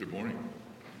Good morning.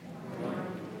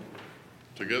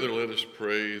 Together let us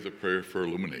pray the prayer for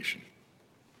illumination.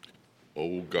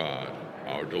 O God,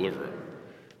 our deliverer,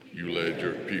 you led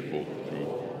your people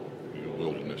through the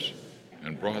wilderness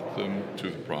and brought them to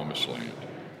the promised land.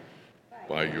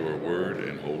 By your word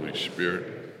and Holy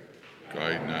Spirit,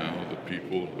 guide now the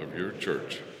people of your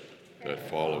church, that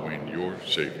following your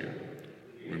Savior,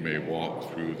 we may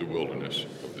walk through the wilderness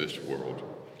of this world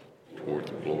toward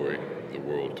the glory of the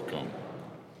world to come.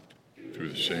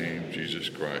 Through the same Jesus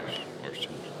Christ, our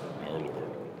Son, our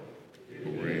Lord,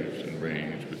 who reigns and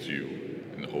reigns with you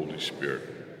in the Holy Spirit,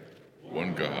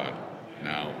 one God,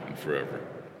 now and forever.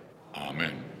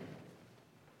 Amen.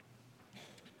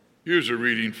 Here's a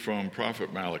reading from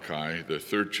Prophet Malachi, the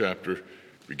 3rd chapter,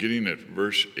 beginning at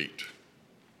verse 8.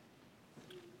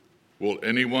 Will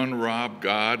anyone rob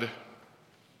God?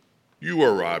 You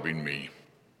are robbing me.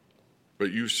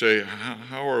 But you say,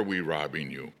 how are we robbing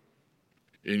you?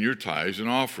 In your tithes and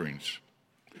offerings.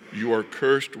 You are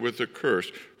cursed with a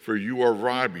curse, for you are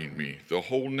robbing me, the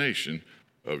whole nation,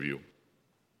 of you.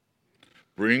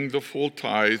 Bring the full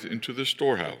tithe into the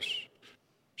storehouse,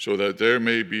 so that there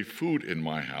may be food in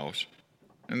my house,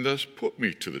 and thus put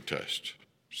me to the test,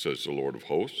 says the Lord of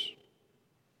hosts.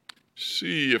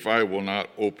 See if I will not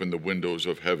open the windows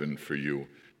of heaven for you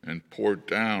and pour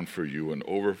down for you an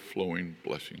overflowing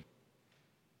blessing.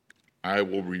 I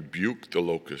will rebuke the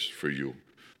locust for you,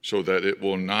 so that it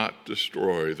will not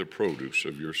destroy the produce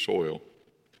of your soil,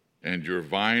 and your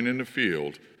vine in the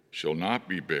field shall not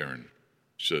be barren,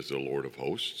 says the Lord of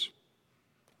hosts.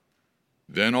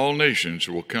 Then all nations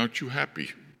will count you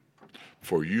happy,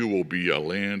 for you will be a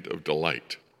land of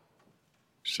delight,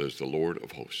 says the Lord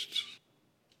of hosts.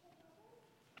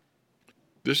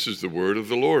 This is the word of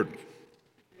the Lord.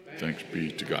 Thanks be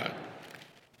to God.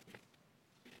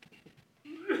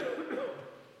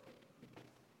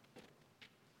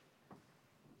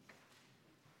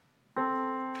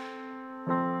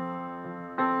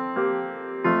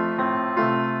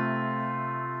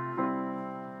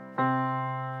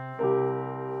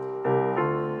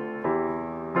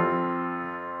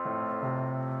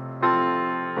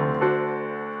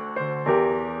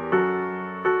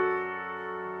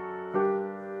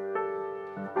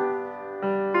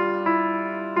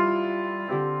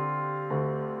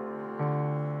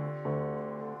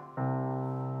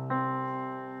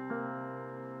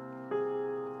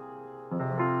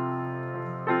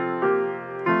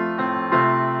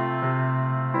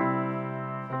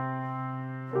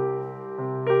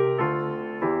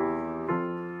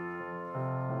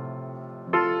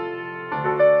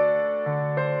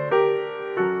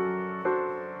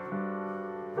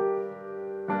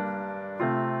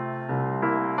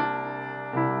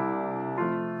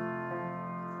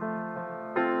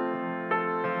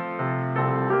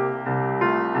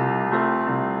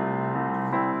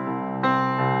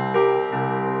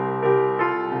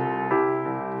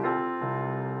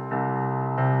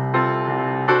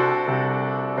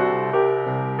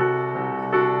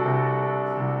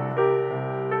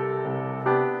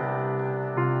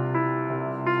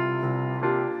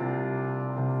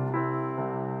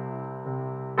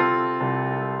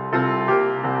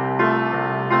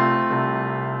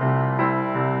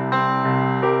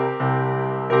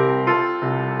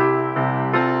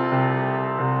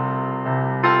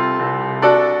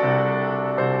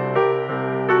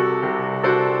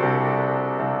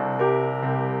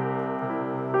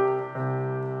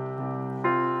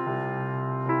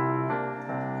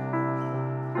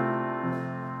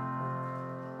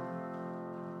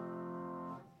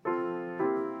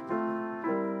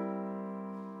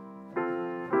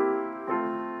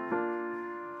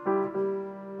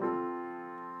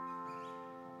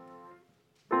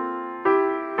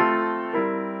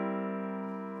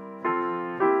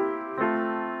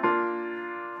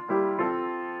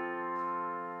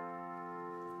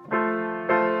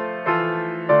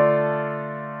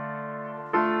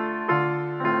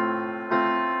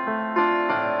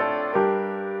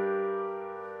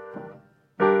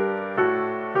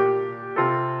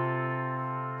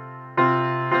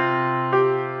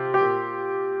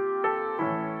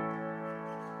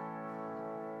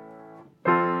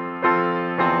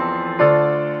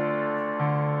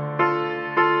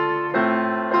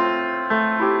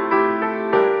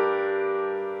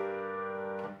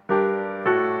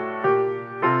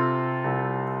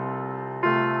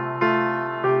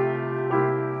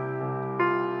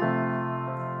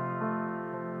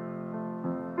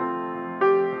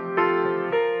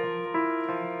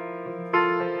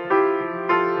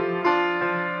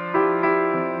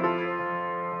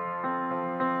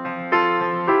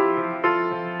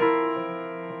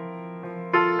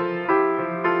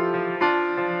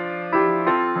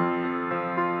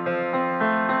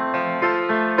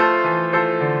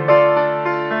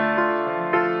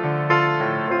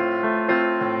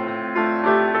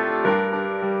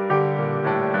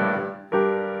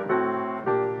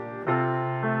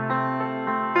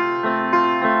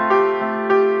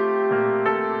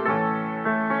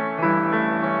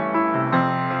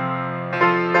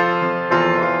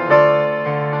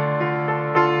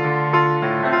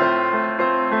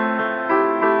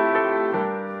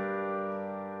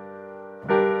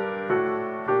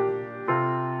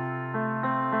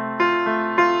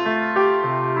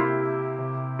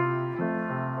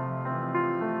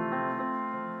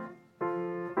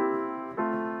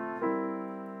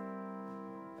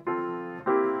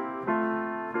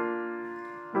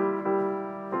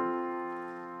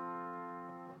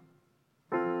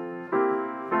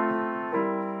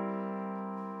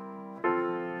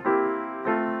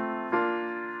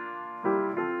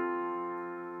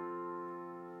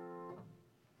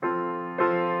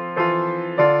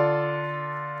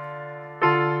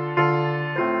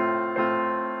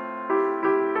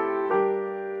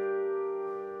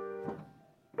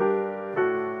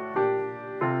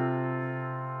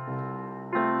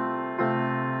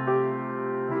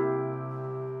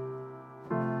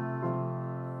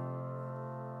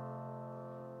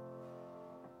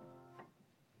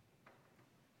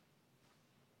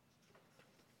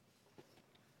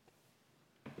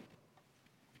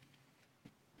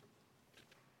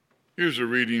 Here's a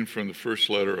reading from the first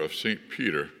letter of St.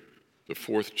 Peter, the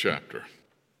 4th chapter.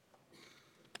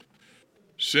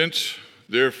 Since,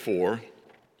 therefore,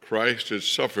 Christ has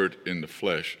suffered in the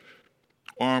flesh,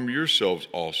 arm yourselves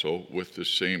also with the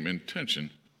same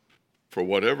intention. For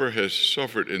whatever has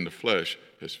suffered in the flesh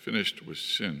has finished with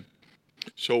sin,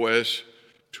 so as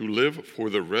to live for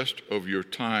the rest of your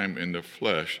time in the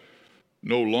flesh,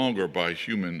 no longer by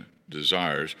human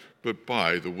desires, but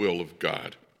by the will of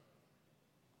God.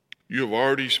 You have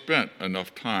already spent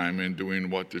enough time in doing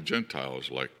what the Gentiles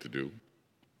like to do,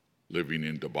 living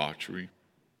in debauchery,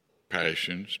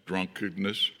 passions,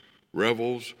 drunkenness,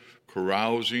 revels,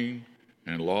 carousing,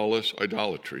 and lawless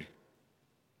idolatry.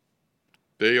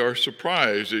 They are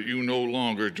surprised that you no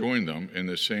longer join them in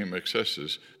the same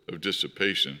excesses of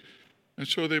dissipation, and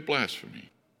so they blaspheme.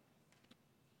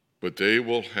 But they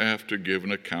will have to give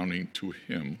an accounting to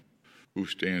him who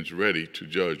stands ready to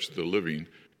judge the living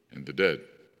and the dead.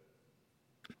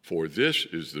 For this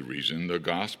is the reason the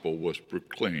gospel was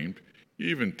proclaimed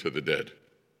even to the dead.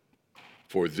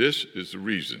 For this is the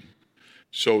reason,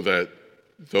 so that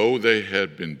though they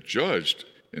had been judged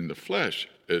in the flesh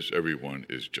as everyone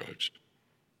is judged,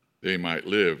 they might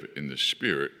live in the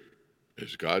Spirit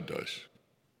as God does.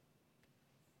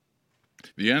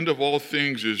 The end of all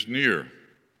things is near.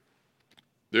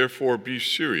 Therefore be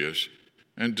serious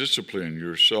and discipline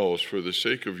yourselves for the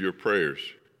sake of your prayers.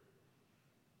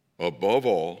 Above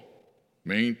all,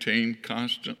 maintain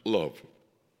constant love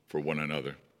for one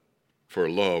another, for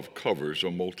love covers a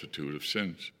multitude of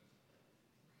sins.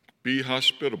 Be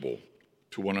hospitable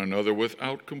to one another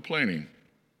without complaining.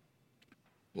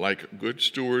 Like good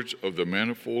stewards of the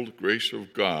manifold grace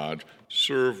of God,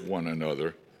 serve one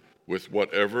another with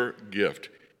whatever gift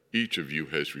each of you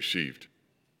has received.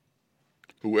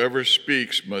 Whoever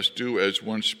speaks must do as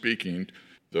one speaking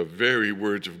the very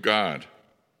words of God.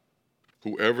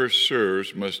 Whoever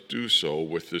serves must do so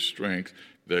with the strength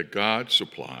that God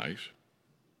supplies,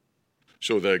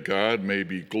 so that God may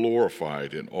be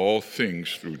glorified in all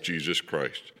things through Jesus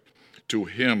Christ. To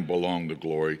him belong the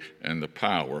glory and the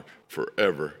power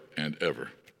forever and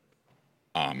ever.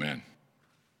 Amen.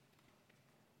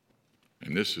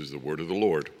 And this is the word of the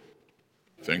Lord.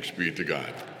 Thanks be to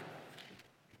God.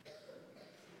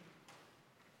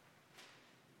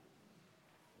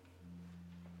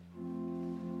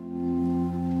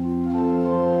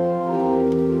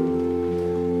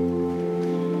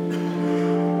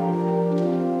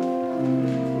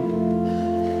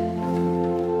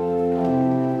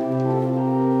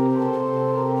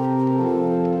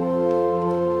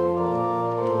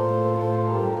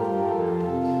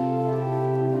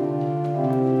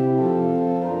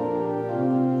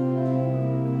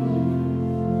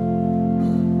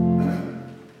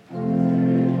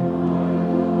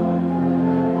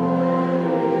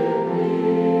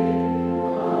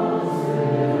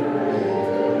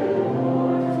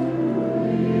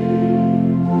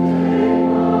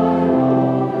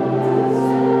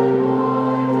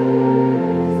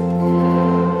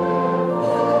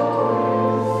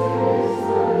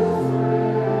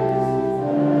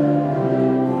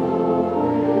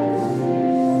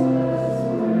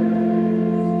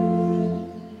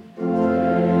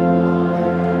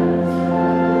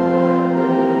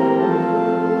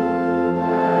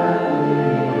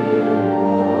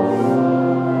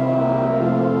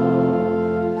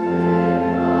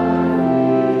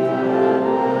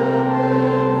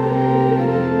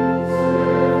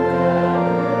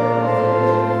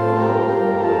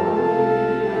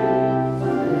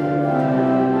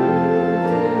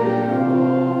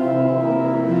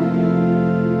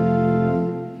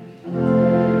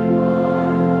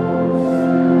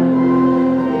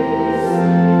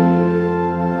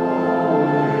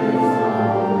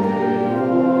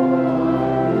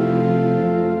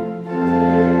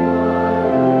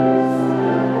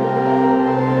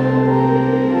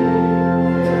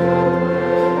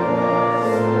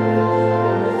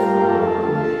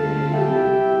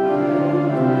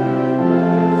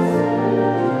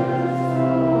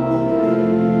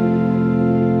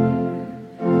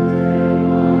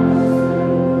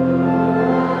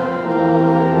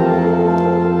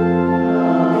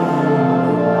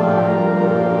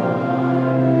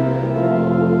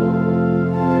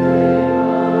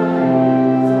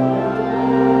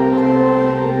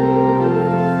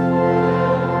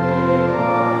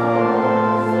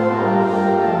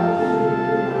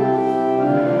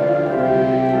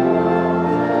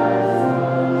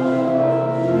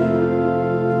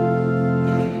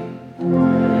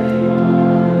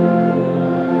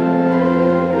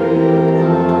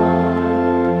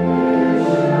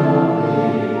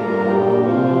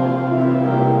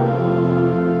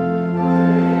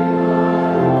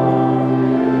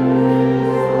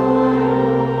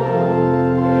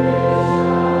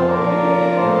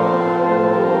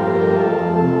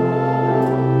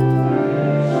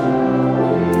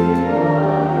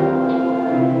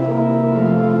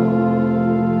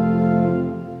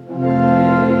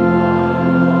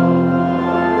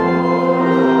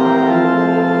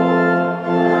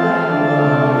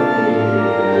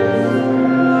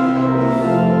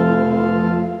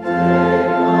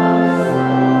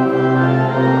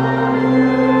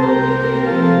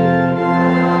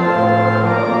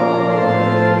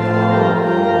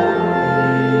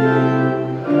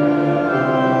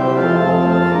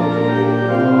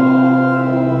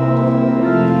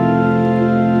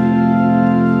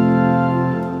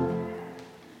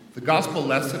 gospel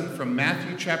lesson from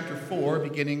Matthew chapter 4,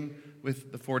 beginning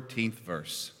with the 14th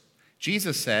verse.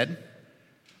 Jesus said,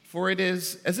 "For it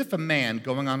is as if a man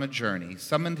going on a journey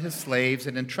summoned his slaves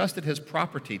and entrusted his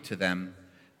property to them.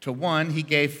 To one he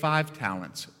gave 5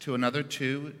 talents, to another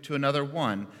 2, to another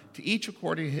 1, to each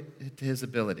according to his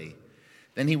ability.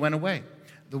 Then he went away.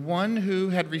 The one who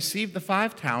had received the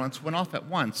 5 talents went off at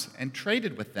once and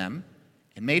traded with them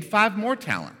and made 5 more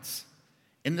talents.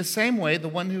 In the same way, the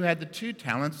one who had the 2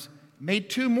 talents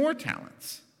made 2 more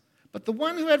talents. But the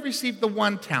one who had received the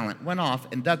 1 talent went off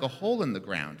and dug a hole in the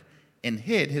ground and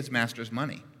hid his master's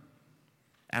money.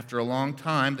 After a long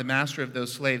time, the master of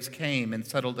those slaves came and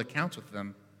settled accounts with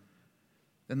them.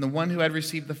 Then the one who had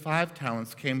received the 5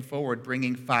 talents came forward,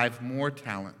 bringing 5 more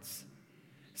talents,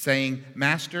 saying,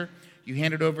 'Master, you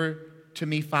handed over to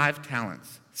me 5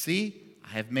 talents. See,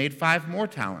 I have made 5 more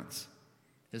talents.'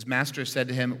 His master said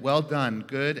to him, 'Well done,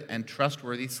 good and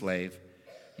trustworthy slave.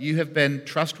 You have been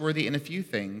trustworthy in a few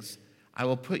things. I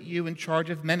will put you in charge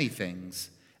of many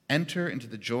things. Enter into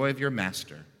the joy of your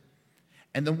master.'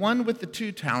 And the one with the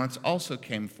 2 talents also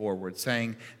came forward,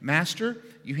 saying, 'Master,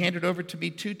 you handed over to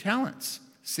me 2 talents.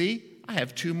 See, I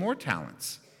have 2 more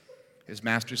talents.' His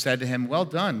master said to him, 'Well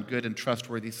done, good and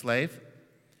trustworthy slave.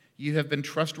 You have been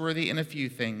trustworthy in a few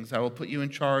things. I will put you in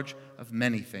charge of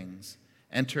many things.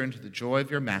 Enter into the joy of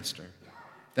your master.'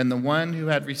 Then the one who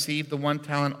had received the 1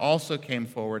 talent also came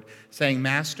forward, saying,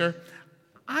 'Master,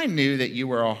 I knew that you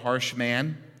were a harsh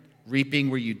man, reaping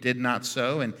where you did not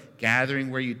sow and gathering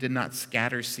where you did not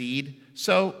scatter seed.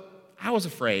 So I was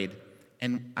afraid,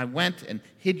 and I went and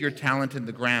hid your talent in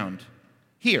the ground.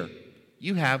 Here,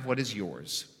 you have what is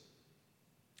yours.'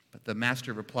 But the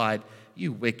master replied,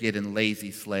 'You wicked and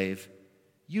lazy slave.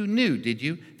 You knew, did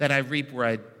you, that I reap where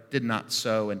I did not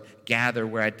sow and gather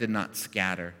where I did not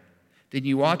scatter? Then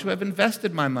you ought to have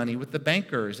invested my money with the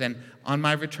bankers, and on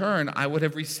my return I would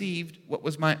have received what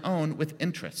was my own with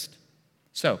interest.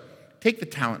 So take the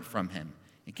talent from him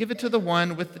and give it to the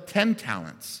one with the 10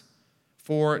 talents.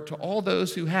 For to all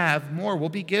those who have, more will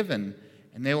be given,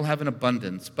 and they will have an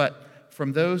abundance. But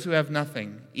from those who have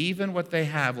nothing, even what they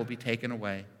have will be taken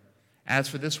away. As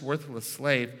for this worthless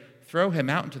slave, throw him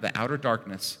out into the outer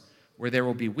darkness, where there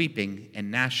will be weeping and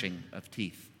gnashing of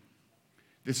teeth.'"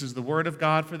 This is the word of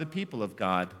God for the people of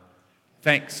God.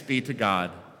 Thanks be to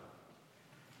God.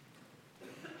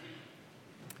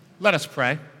 Let us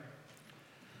pray.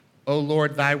 O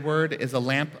Lord, thy word is a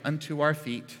lamp unto our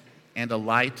feet and a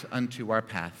light unto our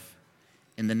path.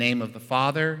 In the name of the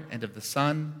Father, and of the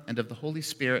Son, and of the Holy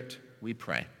Spirit, we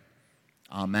pray.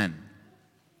 Amen.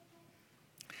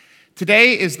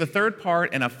 Today is the 3rd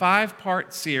part in a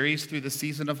 5-part series through the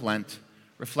season of Lent,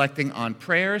 reflecting on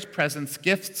prayers, presence,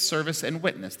 gifts, service, and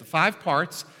witness, the 5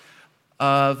 parts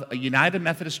of a United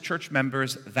Methodist Church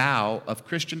member's vow of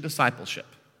Christian discipleship.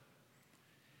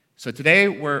 So today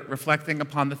we're reflecting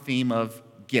upon the theme of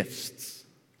gifts.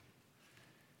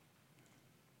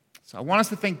 So I want us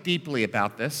to think deeply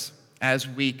about this as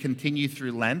we continue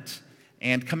through Lent.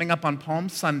 And coming up on Palm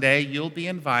Sunday, you'll be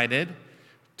invited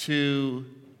to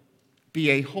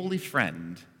be a holy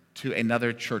friend to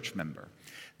another church member.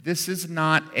 This is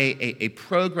not a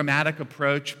programmatic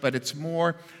approach, but it's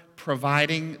more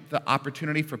providing the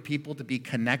opportunity for people to be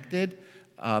connected,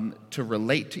 to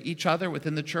relate to each other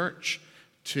within the church,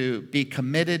 to be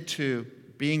committed to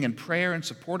being in prayer and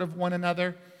support of one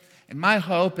another. And my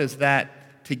hope is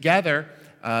that together,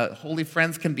 holy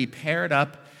friends can be paired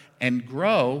up and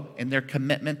grow in their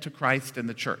commitment to Christ and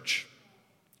the church.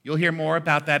 You'll hear more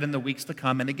about that in the weeks to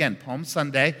come. And again, Palm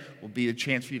Sunday will be a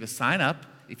chance for you to sign up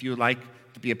if you would like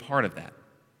to be a part of that.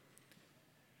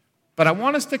 But I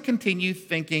want us to continue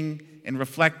thinking and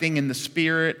reflecting in the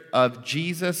spirit of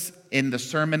Jesus in the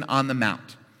Sermon on the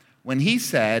Mount, when he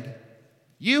said,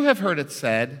 "You have heard it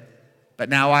said, but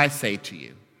now I say to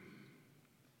you."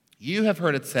 You have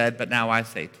heard it said, but now I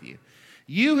say to you.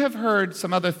 You have heard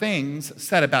some other things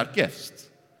said about gifts,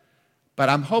 but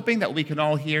I'm hoping that we can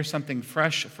all hear something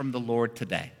fresh from the Lord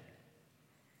today.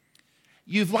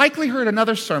 You've likely heard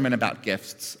another sermon about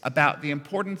gifts, about the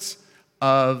importance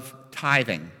of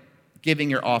tithing, giving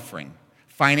your offering,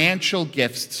 financial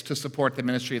gifts to support the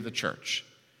ministry of the church.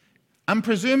 I'm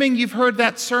presuming you've heard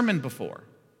that sermon before.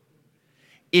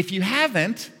 If you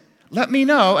haven't, let me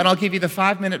know, and I'll give you the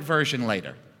 5-minute version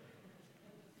later.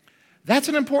 That's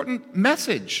an important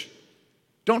message.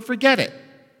 Don't forget it.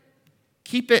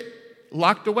 Keep it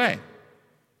locked away.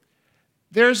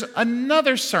 There's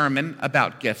another sermon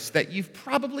about gifts that you've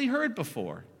probably heard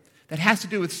before that has to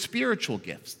do with spiritual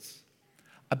gifts,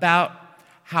 about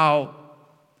how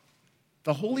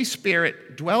the Holy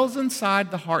Spirit dwells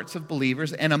inside the hearts of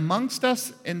believers and amongst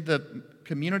us in the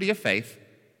community of faith.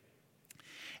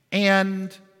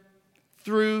 And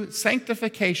through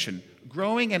sanctification,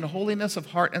 growing in holiness of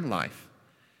heart and life,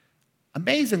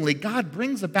 amazingly, God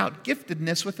brings about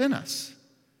giftedness within us.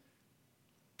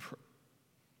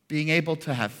 Being able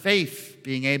to have faith,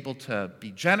 being able to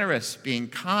be generous, being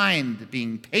kind,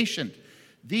 being patient.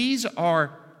 These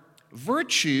are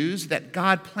virtues that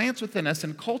God plants within us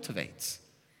and cultivates.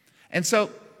 And so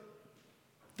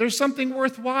there's something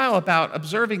worthwhile about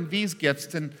observing these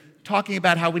gifts and talking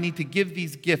about how we need to give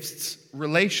these gifts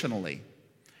relationally.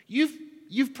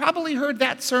 You've probably heard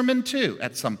that sermon too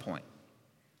at some point.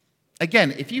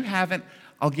 Again, if you haven't,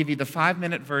 I'll give you the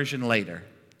 5-minute version later.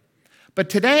 But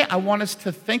today I want us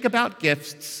to think about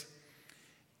gifts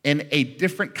in a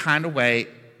different kind of way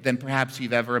than perhaps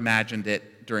you've ever imagined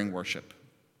it during worship.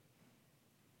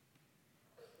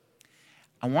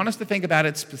 I want us to think about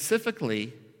it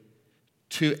specifically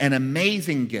to an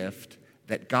amazing gift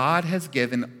that God has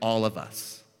given all of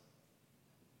us: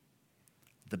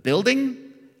 the building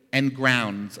and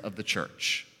grounds of the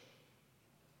church.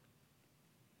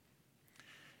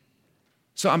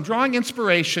 So I'm drawing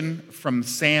inspiration from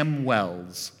Sam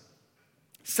Wells.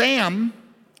 Sam,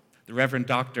 the Reverend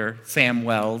Dr. Sam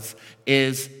Wells,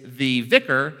 is the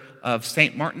vicar of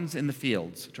St. Martin's in the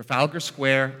Fields, Trafalgar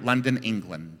Square, London,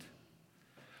 England,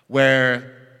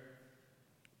 where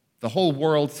the whole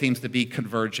world seems to be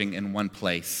converging in one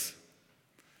place.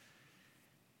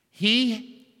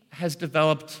 He has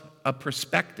developed a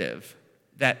perspective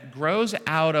that grows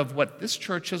out of what this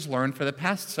church has learned for the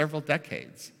past several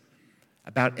decades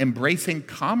about embracing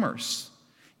commerce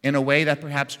in a way that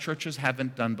perhaps churches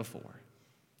haven't done before.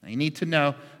 Now, you need to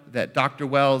know that Dr.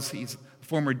 Wells, he's a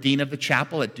former dean of the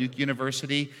chapel at Duke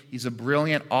University. He's a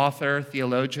brilliant author,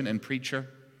 theologian, and preacher.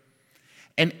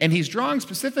 And he's drawing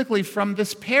specifically from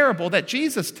this parable that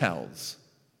Jesus tells.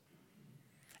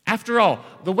 After all,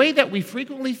 the way that we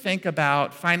frequently think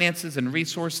about finances and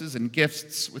resources and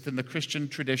gifts within the Christian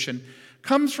tradition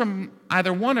comes from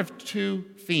either one of two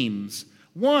themes.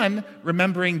 One,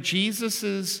 remembering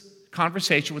Jesus'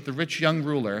 conversation with the rich young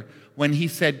ruler when he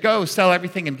said, "Go, sell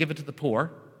everything and give it to the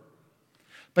poor."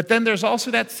 But then there's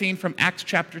also that scene from Acts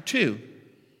chapter 2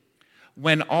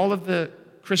 when all of the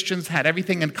Christians had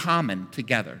everything in common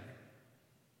together.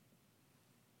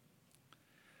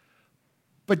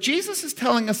 But Jesus is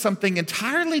telling us something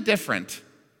entirely different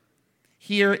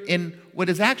here in what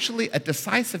is actually a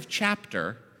decisive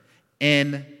chapter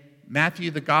in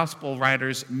Matthew, the gospel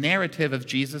writer's narrative of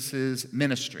Jesus'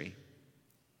 ministry.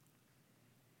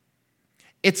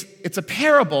 It's a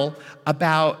parable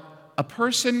about a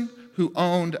person who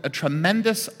owned a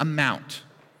tremendous amount,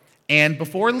 and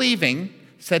before leaving,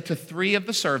 said to 3 of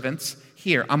the servants,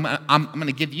 "Here, I'm going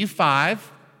to give you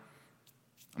 5,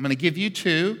 I'm going to give you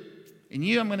 2, and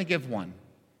you I'm going to give 1.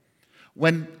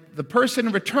 When the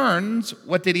person returns,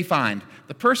 what did he find?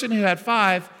 The person who had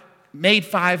 5 made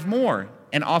 5 more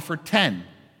and offered 10.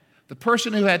 The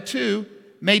person who had 2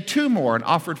 made 2 more and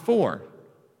offered 4.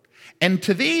 And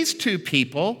to these 2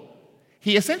 people,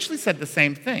 he essentially said the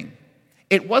same thing.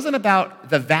 It wasn't about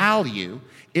the value,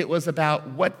 it was about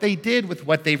what they did with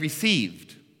what they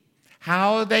received,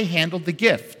 how they handled the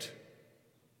gift.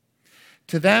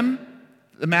 To them,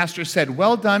 the master said,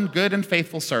 "Well done, good and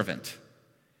faithful servant.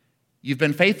 You've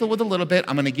been faithful with a little bit,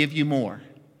 I'm going to give you more.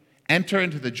 Enter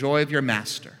into the joy of your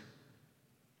master."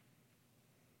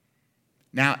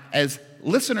 Now, as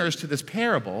listeners to this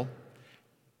parable,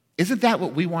 isn't that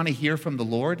what we want to hear from the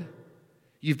Lord?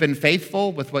 You've been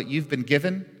faithful with what you've been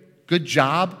given. Good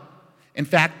job. In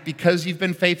fact, because you've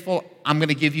been faithful, I'm going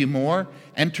to give you more.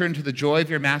 Enter into the joy of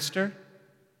your master.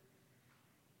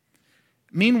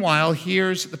 Meanwhile,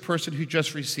 here's the person who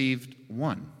just received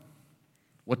 1.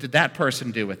 What did that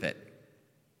person do with it?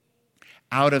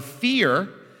 Out of fear,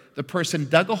 the person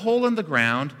dug a hole in the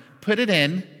ground, put it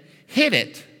in, hid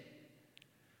it,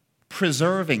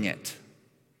 preserving it,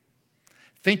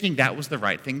 thinking that was the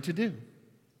right thing to do.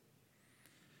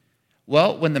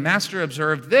 Well, when the master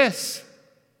observed this,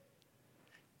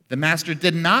 the master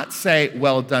did not say,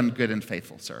 "Well done, good and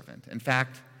faithful servant." In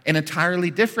fact, an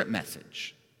entirely different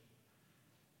message.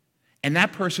 And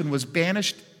that person was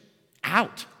banished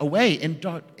out, away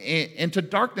into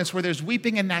darkness where there's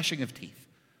weeping and gnashing of teeth.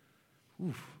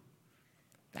 Oof.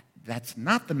 That's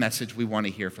not the message we want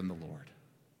to hear from the Lord.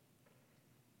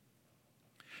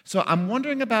 So I'm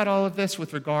wondering about all of this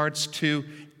with regards to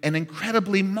an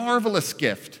incredibly marvelous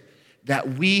gift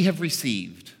that we have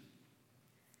received: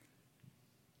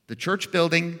 the church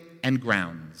building and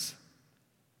grounds.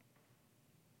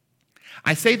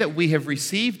 I say that we have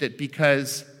received it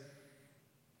because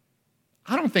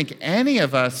I don't think any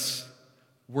of us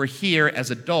were here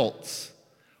as adults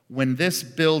when this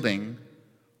building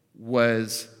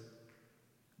was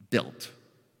built.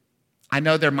 I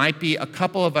know there might be a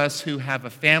couple of us who have a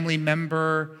family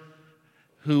member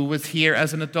who was here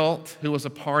as an adult, who was a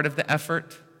part of the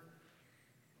effort.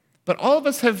 But all of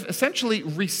us have essentially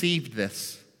received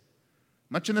this,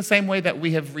 much in the same way that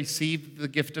we have received the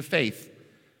gift of faith.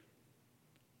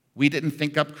 We didn't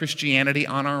think up Christianity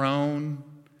on our own.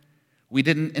 We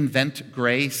didn't invent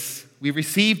grace. We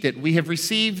received it. We have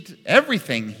received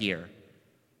everything here.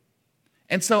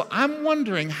 And so I'm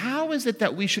wondering, how is it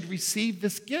that we should receive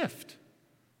this gift?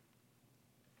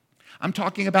 I'm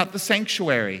talking about the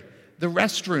sanctuary, the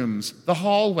restrooms, the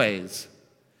hallways,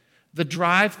 the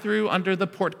drive-through under the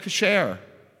porte cochere,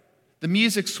 the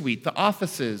music suite, the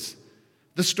offices,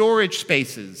 the storage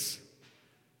spaces,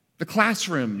 the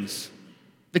classrooms,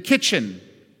 the kitchen,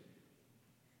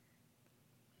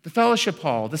 the fellowship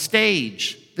hall, the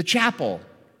stage, the chapel,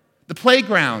 the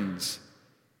playgrounds,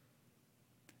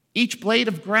 each blade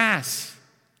of grass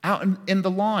out in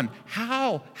the lawn.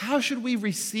 How should we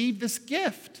receive this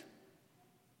gift?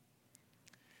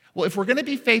 Well, if we're going to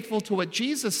be faithful to what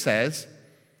Jesus says,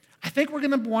 I think we're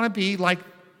going to want to be like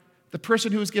the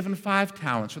person who was given 5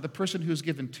 talents or the person who's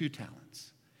given 2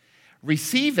 talents.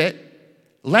 Receive it,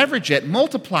 leverage it,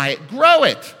 multiply it, grow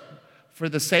it for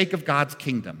the sake of God's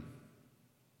kingdom.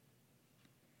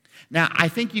 Now, I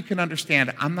think you can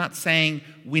understand, I'm not saying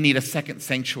we need a second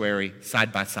sanctuary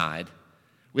side by side.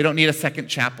 We don't need a second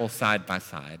chapel side by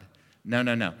side.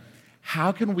 No.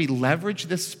 How can we leverage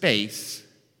this space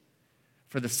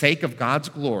for the sake of God's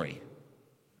glory?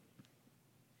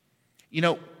 You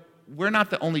know, we're not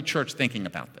the only church thinking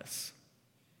about this.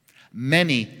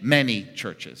 Many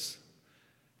churches,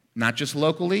 not just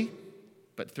locally,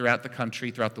 but throughout the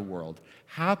country, throughout the world.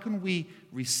 How can we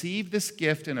receive this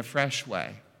gift in a fresh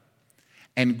way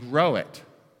and grow it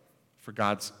for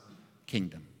God's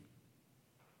kingdom?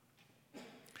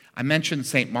 I mentioned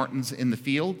St. Martin's in the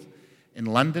Field in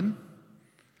London.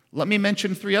 Let me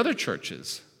mention 3 other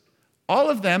churches, all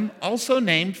of them also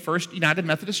named First United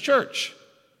Methodist Church.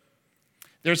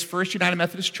 There's First United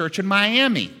Methodist Church in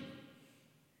Miami.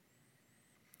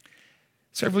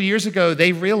 Several years ago,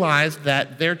 they realized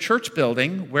that their church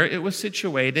building, where it was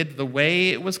situated, the way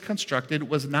it was constructed,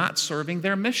 was not serving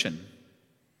their mission.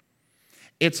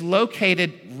 It's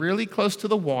located really close to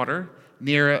the water,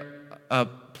 near a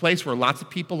place where lots of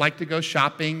people like to go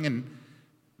shopping and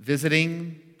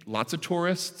visiting, lots of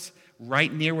tourists,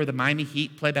 right near where the Miami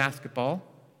Heat play basketball.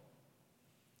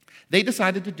 They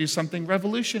decided to do something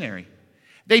revolutionary.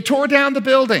 They tore down the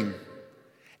building,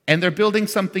 and they're building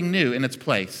something new in its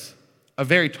place, a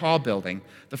very tall building.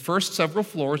 The first several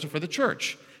floors are for the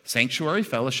church: sanctuary,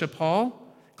 fellowship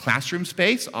hall, classroom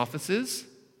space, offices.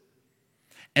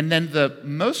 And then the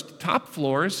most top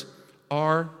floors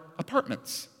are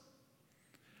apartments,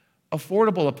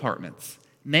 affordable apartments,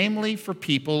 namely for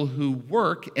people who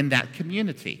work in that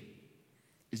community.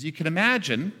 As you can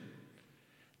imagine,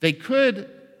 they could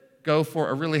go for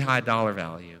a really high dollar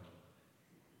value.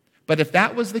 But if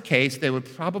that was the case, they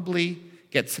would probably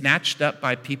get snatched up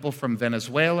by people from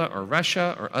Venezuela or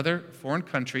Russia or other foreign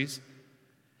countries,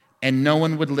 and no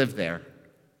one would live there.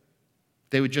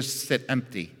 They would just sit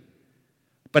empty.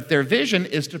 But their vision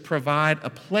is to provide a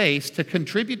place to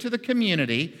contribute to the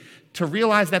community, to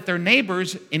realize that their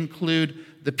neighbors include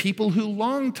the people who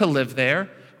long to live there,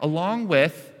 along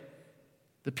with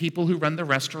the people who run the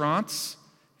restaurants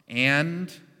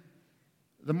and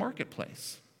the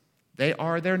marketplace. They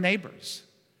are their neighbors.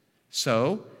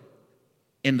 So,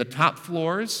 in the top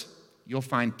floors, you'll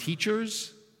find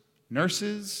teachers,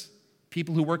 nurses,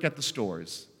 people who work at the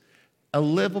stores. A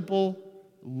livable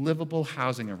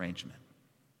housing arrangement.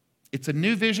 It's a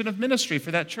new vision of ministry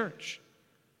for that church.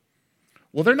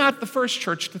 Well, they're not the first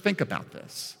church to think about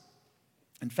this.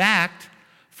 In fact,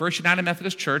 First United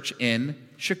Methodist Church in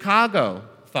Chicago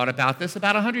thought about this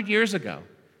about 100 years ago.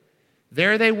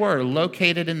 There they were,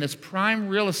 located in this prime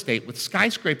real estate with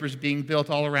skyscrapers being built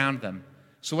all around them.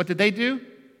 So what did they do?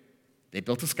 They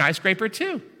built a skyscraper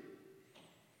too.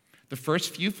 The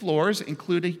first few floors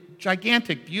include a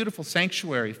gigantic, beautiful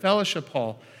sanctuary, fellowship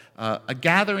hall, a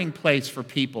gathering place for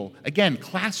people. Again,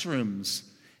 classrooms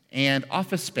and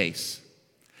office space.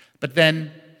 But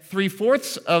then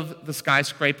 3/4 of the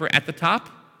skyscraper at the top,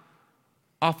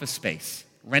 office space,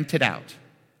 rented out.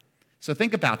 So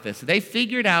think about this. They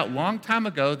figured out a long time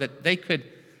ago that they could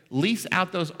lease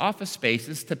out those office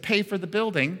spaces to pay for the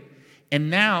building and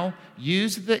now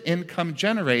use the income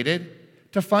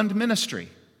generated to fund ministry.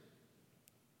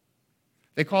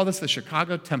 They call this the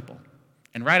Chicago Temple.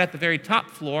 And right at the very top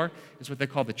floor is what they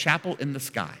call the Chapel in the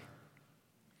Sky.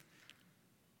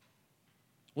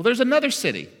 Well, there's another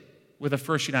city with a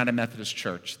First United Methodist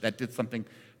Church that did something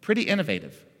pretty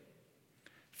innovative.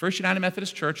 First United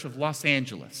Methodist Church of Los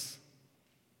Angeles.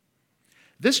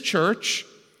 This church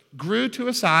grew to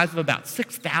a size of about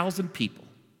 6,000 people.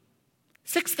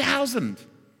 6,000!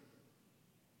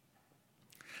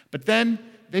 But then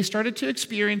they started to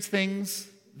experience things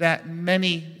that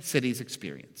many cities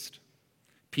experienced.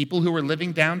 People who were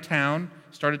living downtown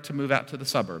started to move out to the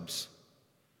suburbs.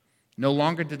 No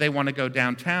longer did they want to go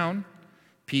downtown.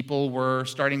 People were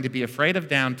starting to be afraid of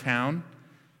downtown,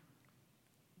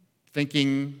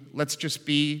 thinking, let's just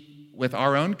be with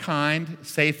our own kind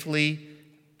safely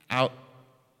out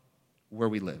where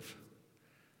we live.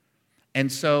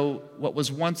 And so what was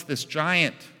once this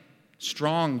giant,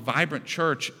 strong, vibrant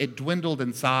church, it dwindled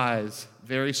in size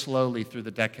very slowly through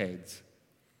the decades.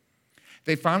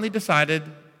 They finally decided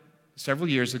several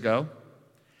years ago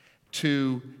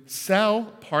to sell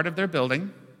part of their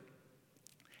building,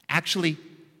 actually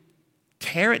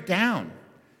tear it down.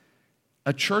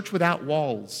 A church without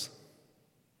walls.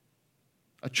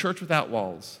 A church without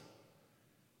walls.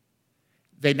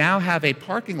 They now have a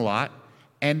parking lot,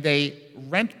 and they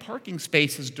rent parking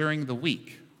spaces during the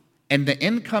week. And the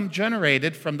income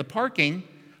generated from the parking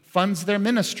funds their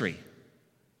ministry.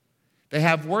 They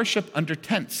have worship under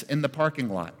tents in the parking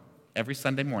lot every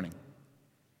Sunday morning.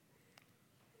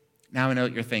 Now I know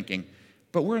what you're thinking,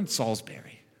 but we're in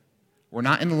Salisbury. We're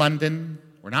not in London.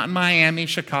 We're not in Miami,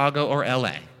 Chicago, or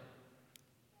LA.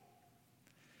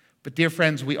 But dear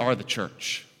friends, we are the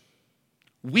church.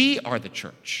 We are the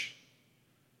church.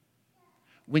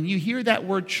 When you hear that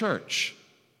word church,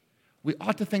 we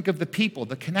ought to think of the people,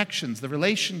 the connections, the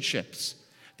relationships,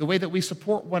 the way that we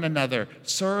support one another,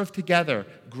 serve together,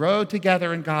 grow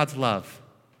together in God's love.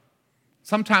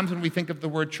 Sometimes when we think of the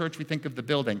word church, we think of the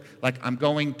building, like I'm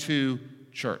going to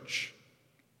church.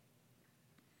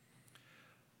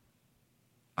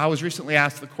 I was recently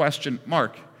asked the question,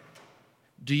 Mark,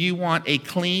 do you want a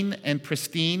clean and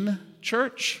pristine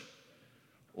church?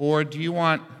 Or do you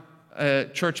want a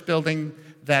church building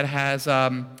that has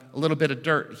a little bit of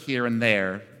dirt here and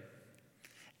there?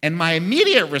 And my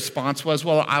immediate response was,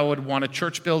 well, I would want a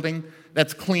church building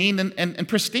that's clean and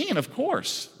pristine, of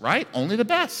course, right? Only the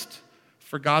best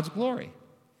for God's glory.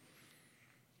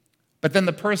 But then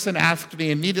the person asked me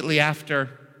immediately after,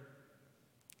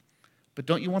 but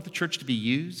don't you want the church to be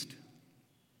used?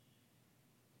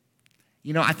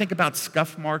 You know, I think about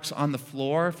scuff marks on the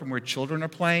floor from where children are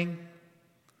playing.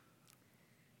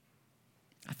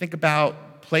 I think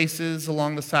about places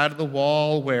along the side of the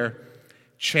wall where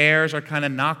chairs are kind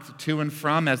of knocked to and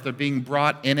from as they're being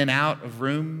brought in and out of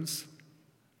rooms.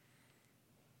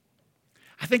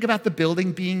 I think about the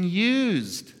building being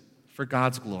used for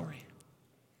God's glory.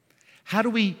 How do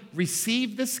we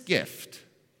receive this gift?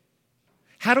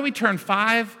 How do we turn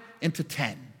 5 into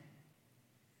 10?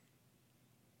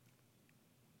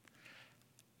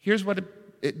 Here's what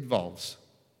it involves.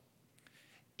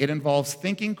 It involves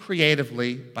thinking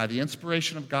creatively by the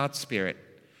inspiration of God's Spirit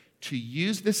to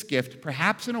use this gift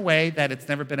perhaps in a way that it's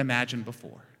never been imagined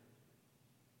before.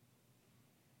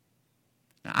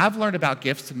 Now, I've learned about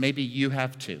gifts, and maybe you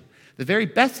have too. The very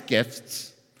best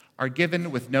gifts are given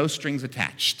with no strings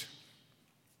attached.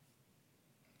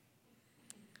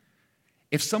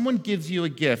 If someone gives you a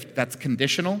gift that's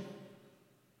conditional,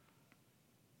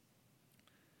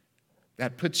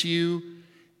 that puts you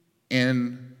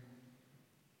in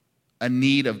a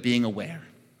need of being aware.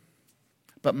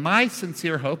 But my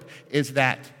sincere hope is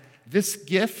that this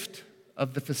gift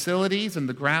of the facilities and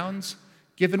the grounds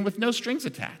given with no strings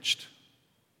attached.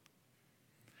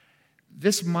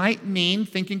 This might mean,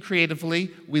 thinking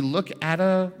creatively, we look at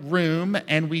a room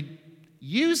and we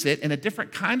use it in a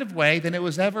different kind of way than it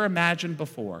was ever imagined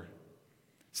before.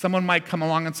 Someone might come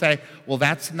along and say, well,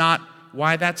 that's not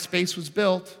why that space was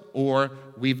built, or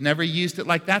we've never used it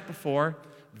like that before.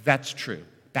 That's true.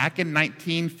 Back in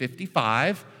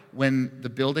 1955, when the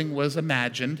building was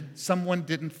imagined, someone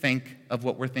didn't think of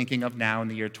what we're thinking of now in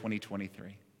the year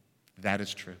 2023. That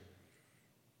is true.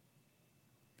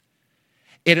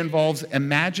 It involves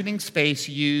imagining space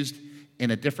used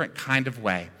in a different kind of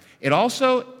way. It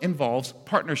also involves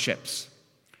partnerships.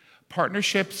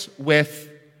 Partnerships with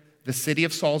the city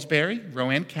of Salisbury,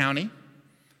 Rowan County,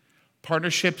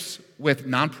 partnerships with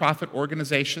nonprofit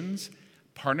organizations,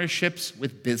 partnerships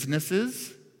with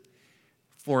businesses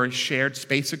for shared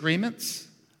space agreements,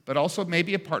 but also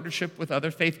maybe a partnership with other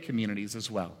faith communities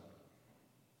as well.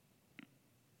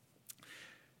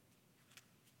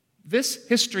 This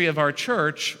history of our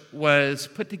church was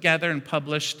put together and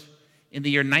published in the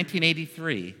year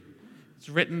 1983. It's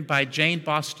written by Jane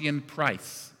Bostian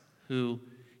Price, who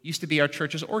used to be our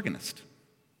church's organist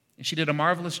And she did a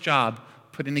marvelous job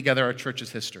putting together our church's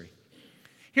history.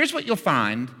 Here's what you'll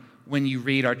find when you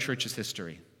read our church's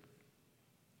history.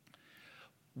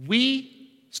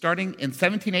 We, starting in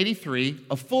 1783,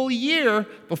 a full year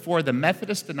before the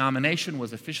Methodist denomination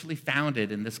was officially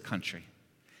founded in this country,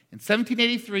 in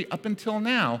 1783 up until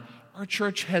now, our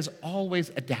church has always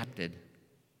adapted.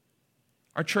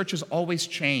 Our church has always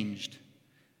changed.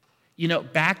 You know,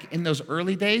 back in those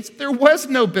early days, there was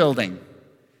no building.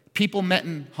 People met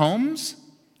in homes,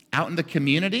 out in the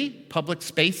community, public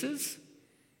spaces.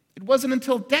 It wasn't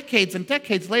until decades and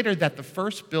decades later that the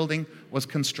first building was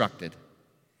constructed.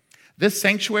 This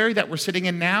sanctuary that we're sitting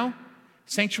in now,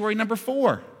 sanctuary number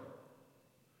 4.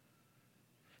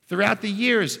 Throughout the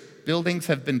years, buildings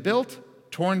have been built,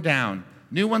 torn down.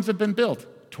 New ones have been built,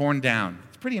 torn down.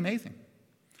 It's pretty amazing.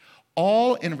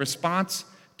 All in response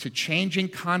to changing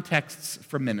contexts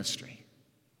for ministry.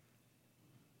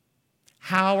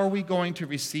 How are we going to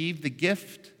receive the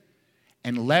gift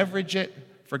and leverage it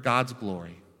for God's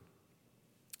glory?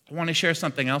 I want to share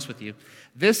something else with you.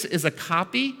 This is a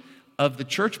copy of the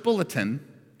church bulletin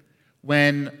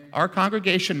when our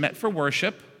congregation met for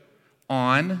worship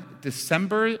on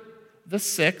December the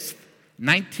 6th,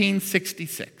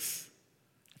 1966.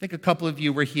 I think a couple of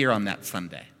you were here on that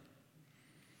Sunday.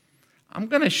 I'm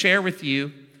going to share with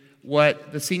you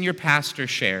what the senior pastor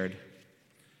shared.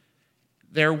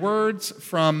 They're words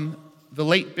from the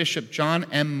late Bishop John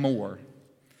M. Moore,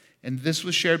 and this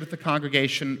was shared with the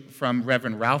congregation from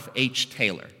Reverend Ralph H.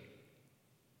 Taylor.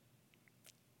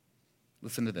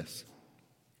 Listen to this.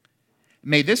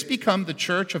 May this become the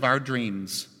church of our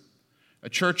dreams, a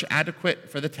church adequate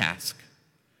for the task,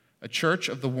 a church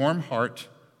of the warm heart,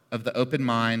 of the open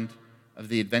mind, of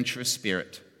the adventurous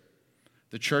spirit,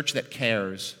 the church that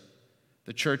cares,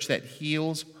 the church that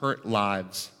heals hurt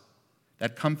lives,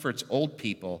 that comforts old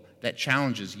people, that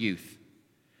challenges youth,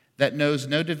 that knows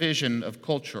no division of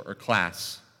culture or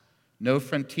class, no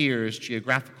frontiers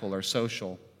geographical or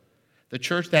social, the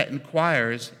church that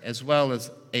inquires as well as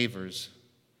avers,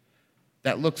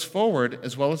 that looks forward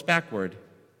as well as backward,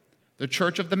 the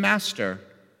church of the Master,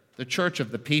 the church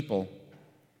of the people,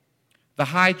 the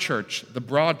high church, the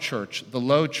broad church, the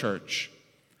low church,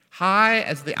 high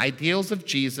as the ideals of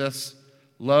Jesus,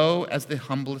 low as the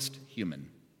humblest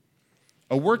human,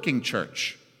 a working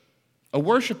church, a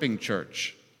worshiping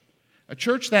church, a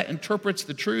church that interprets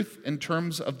the truth in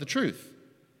terms of the truth,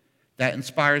 that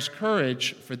inspires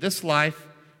courage for this life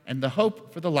and the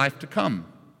hope for the life to come,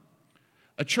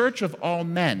 a church of all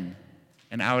men,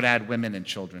 and I would add women and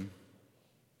children,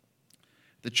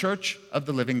 the church of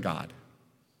the living God.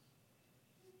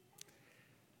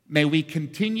 May we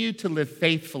continue to live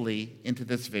faithfully into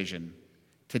this vision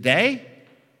today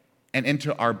and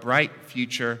into our bright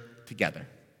future together.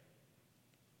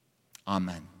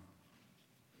 Amen.